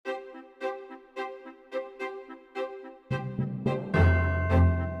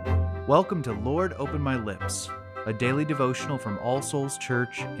Welcome to Lord Open My Lips, a daily devotional from All Souls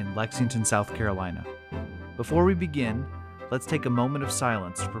Church in Lexington, South Carolina. Before we begin, let's take a moment of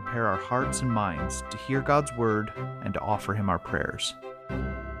silence to prepare our hearts and minds to hear God's word and to offer Him our prayers.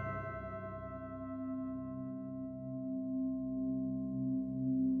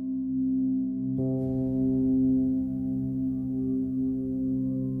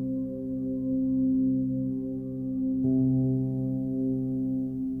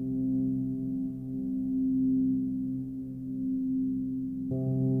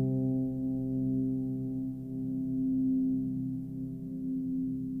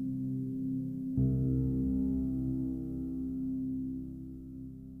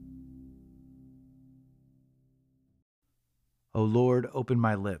 O Lord, open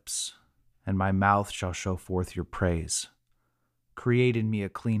my lips, and my mouth shall show forth your praise. Create in me a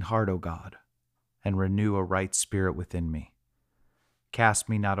clean heart, O God, and renew a right spirit within me. Cast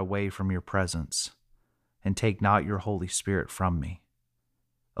me not away from your presence, and take not your Holy Spirit from me.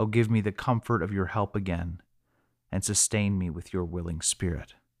 O give me the comfort of your help again, and sustain me with your willing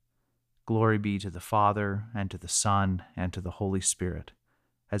spirit. Glory be to the Father, and to the Son, and to the Holy Spirit,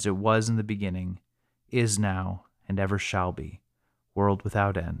 as it was in the beginning, is now, and ever shall be, world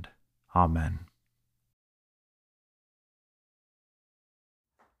without end. Amen.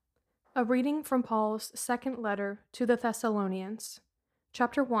 A reading from Paul's second letter to the Thessalonians,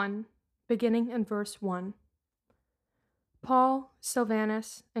 chapter 1, beginning in verse 1. Paul,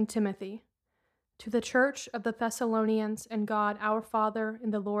 Silvanus, and Timothy, to the church of the Thessalonians and God our Father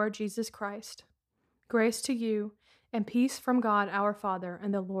in the Lord Jesus Christ, grace to you and peace from God our Father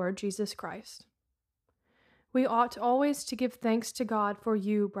and the Lord Jesus Christ. We ought always to give thanks to God for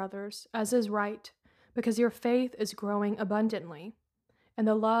you, brothers, as is right, because your faith is growing abundantly, and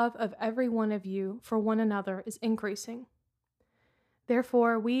the love of every one of you for one another is increasing.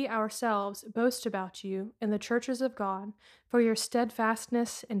 Therefore, we ourselves boast about you in the churches of God for your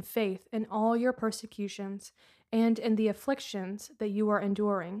steadfastness and faith in all your persecutions and in the afflictions that you are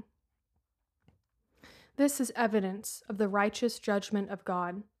enduring. This is evidence of the righteous judgment of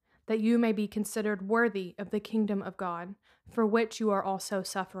God, that you may be considered worthy of the kingdom of God, for which you are also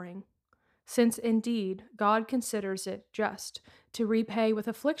suffering. Since indeed God considers it just to repay with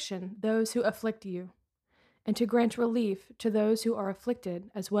affliction those who afflict you, and to grant relief to those who are afflicted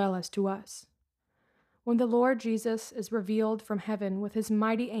as well as to us. When the Lord Jesus is revealed from heaven with his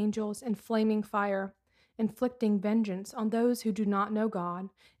mighty angels in flaming fire, inflicting vengeance on those who do not know God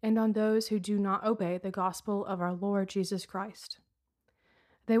and on those who do not obey the gospel of our Lord Jesus Christ.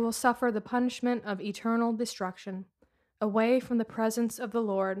 They will suffer the punishment of eternal destruction, away from the presence of the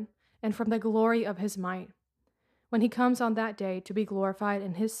Lord and from the glory of his might, when he comes on that day to be glorified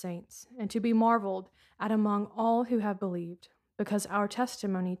in his saints and to be marveled at among all who have believed, because our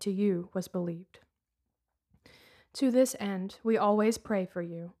testimony to you was believed. To this end, we always pray for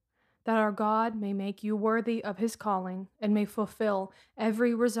you, that our God may make you worthy of his calling and may fulfill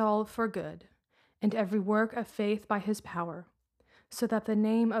every resolve for good and every work of faith by his power, so that the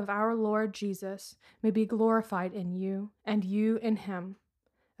name of our Lord Jesus may be glorified in you and you in him,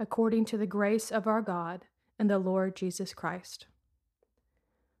 according to the grace of our God and the Lord Jesus Christ.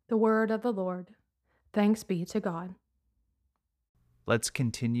 The word of the Lord. Thanks be to God. Let's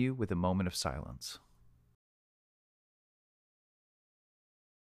continue with a moment of silence.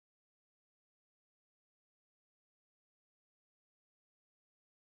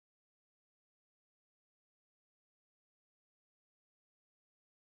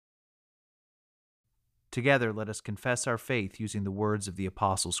 Together, let us confess our faith using the words of the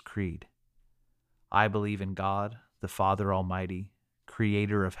Apostles' Creed. I believe in God, the Father Almighty,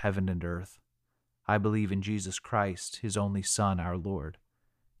 creator of heaven and earth. I believe in Jesus Christ, his only Son, our Lord.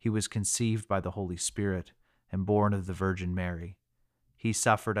 He was conceived by the Holy Spirit and born of the Virgin Mary. He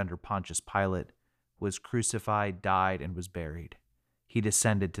suffered under Pontius Pilate, was crucified, died, and was buried. He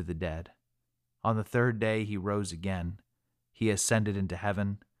descended to the dead. On the third day he rose again. He ascended into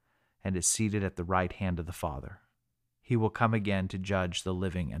heaven and is seated at the right hand of the Father. He will come again to judge the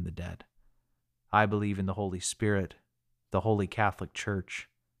living and the dead. I believe in the Holy Spirit, the Holy Catholic Church,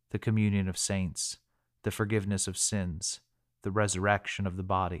 the communion of saints, the forgiveness of sins, the resurrection of the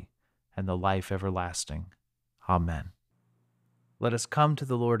body, and the life everlasting. Amen. Let us come to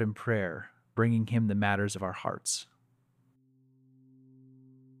the Lord in prayer, bringing him the matters of our hearts.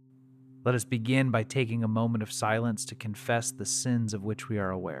 Let us begin by taking a moment of silence to confess the sins of which we are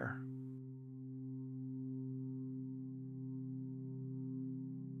aware.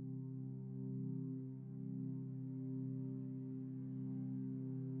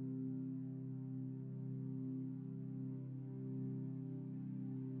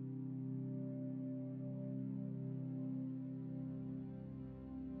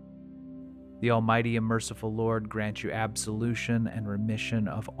 The Almighty and merciful Lord grant you absolution and remission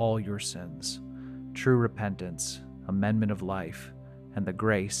of all your sins, true repentance, amendment of life, and the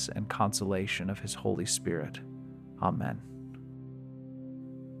grace and consolation of his Holy Spirit. Amen.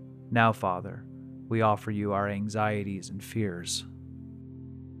 Now, Father, we offer you our anxieties and fears.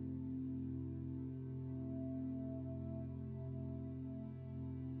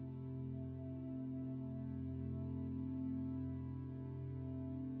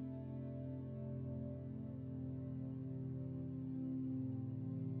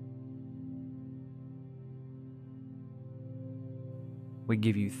 We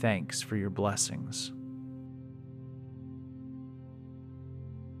give you thanks for your blessings.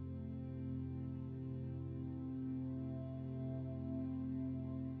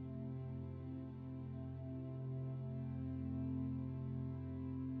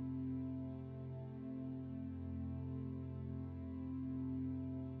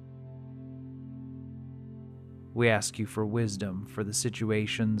 We ask you for wisdom for the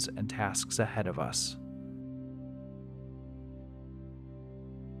situations and tasks ahead of us.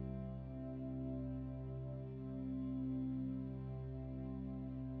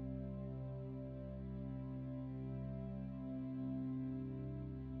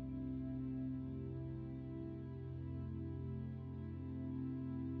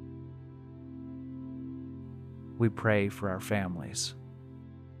 We pray for our families.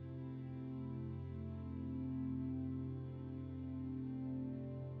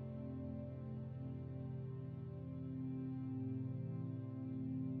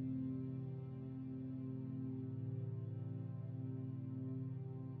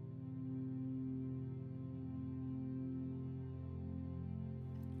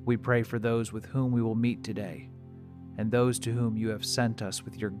 We pray for those with whom we will meet today, and those to whom you have sent us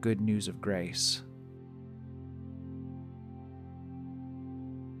with your good news of grace.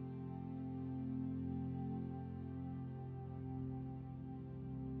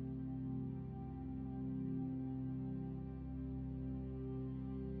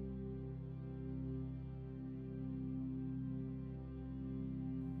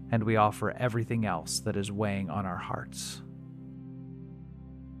 And we offer everything else that is weighing on our hearts.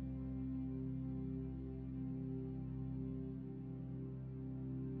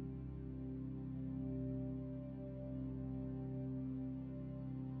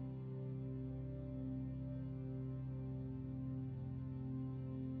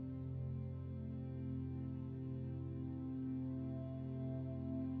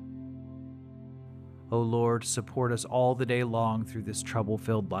 O Lord, support us all the day long through this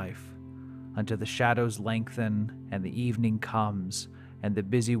trouble-filled life, until the shadows lengthen and the evening comes, and the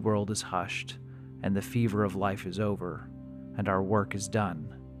busy world is hushed, and the fever of life is over, and our work is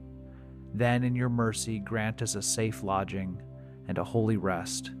done. Then in your mercy grant us a safe lodging, and a holy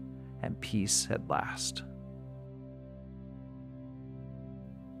rest, and peace at last.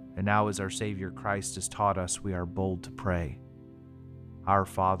 And now as our Savior Christ has taught us, we are bold to pray. Our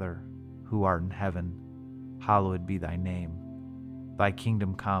Father, who art in heaven, hallowed be thy name. Thy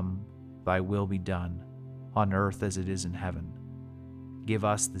kingdom come, thy will be done, on earth as it is in heaven. Give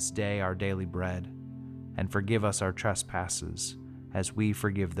us this day our daily bread, and forgive us our trespasses, as we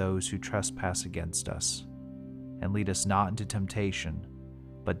forgive those who trespass against us. And lead us not into temptation,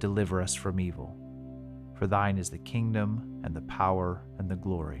 but deliver us from evil. For thine is the kingdom, and the power, and the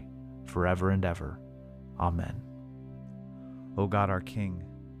glory, forever and ever. Amen. O God, our King,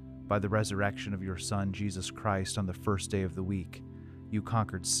 by the resurrection of your Son, Jesus Christ, on the first day of the week, you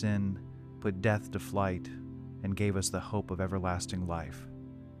conquered sin, put death to flight, and gave us the hope of everlasting life.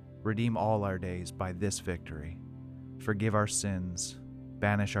 Redeem all our days by this victory. Forgive our sins,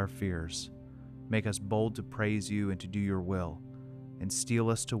 banish our fears, make us bold to praise you and to do your will, and steel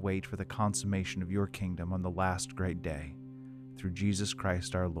us to wait for the consummation of your kingdom on the last great day. Through Jesus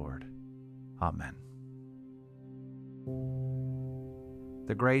Christ our Lord. Amen.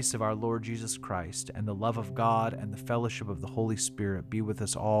 The grace of our Lord Jesus Christ, and the love of God, and the fellowship of the Holy Spirit be with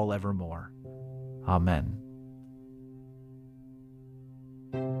us all evermore. Amen.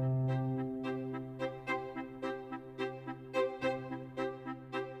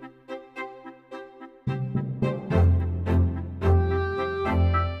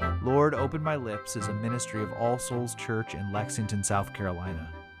 Lord, Open My Lips is a ministry of All Souls Church in Lexington, South Carolina.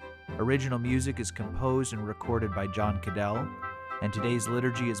 Original music is composed and recorded by John Cadell, and today's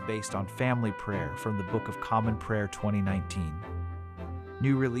liturgy is based on family prayer from the Book of Common Prayer 2019.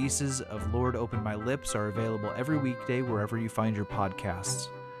 New releases of Lord, Open My Lips are available every weekday wherever you find your podcasts,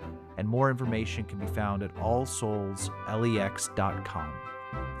 and more information can be found at allsoulslex.com.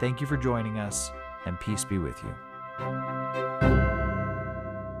 Thank you for joining us, and peace be with you.